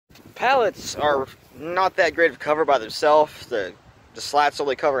pallets are not that great of cover by themselves. The slats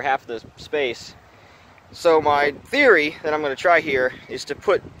only cover half the space. So my theory that I'm going to try here is to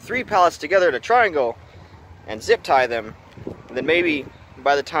put 3 pallets together in a triangle and zip tie them. And then maybe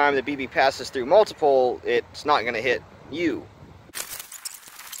by the time the BB passes through multiple, it's not going to hit you.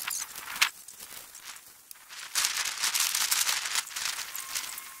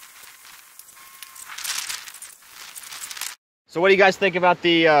 So what do you guys think about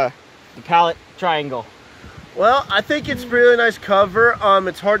the pallet triangle? Well, I think it's really nice cover.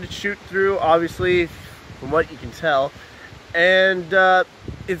 It's hard to shoot through, obviously, from what you can tell. And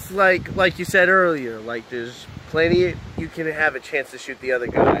it's like you said earlier, like there's plenty, you can have a chance to shoot the other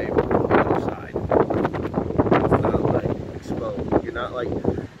guy from the other side. It's not like exposed.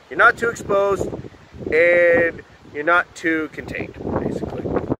 You're not too exposed, and you're not too contained, basically.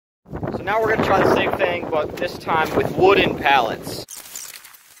 So now we're going to try the same thing, but this time with wooden pallets.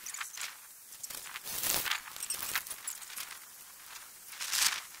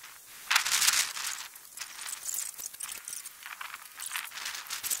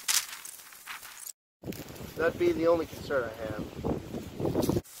 That'd be the only concern I have.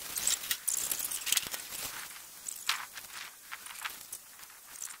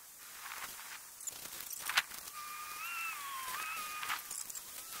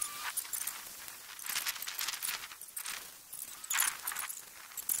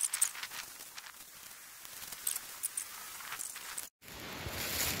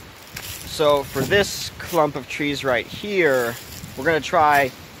 So for this clump of trees right here, we're going to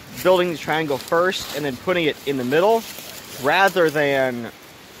try building the triangle first and then putting it in the middle, rather than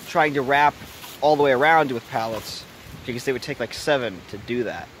trying to wrap all the way around with pallets, because they would take like 7 to do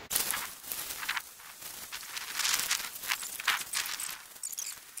that.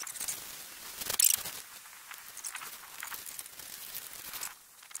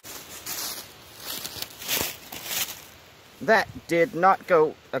 That did not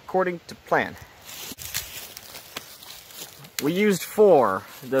go according to plan. We used 4,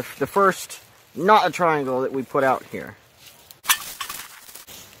 the first not a triangle that we put out here.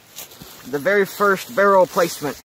 The very first barrel placement.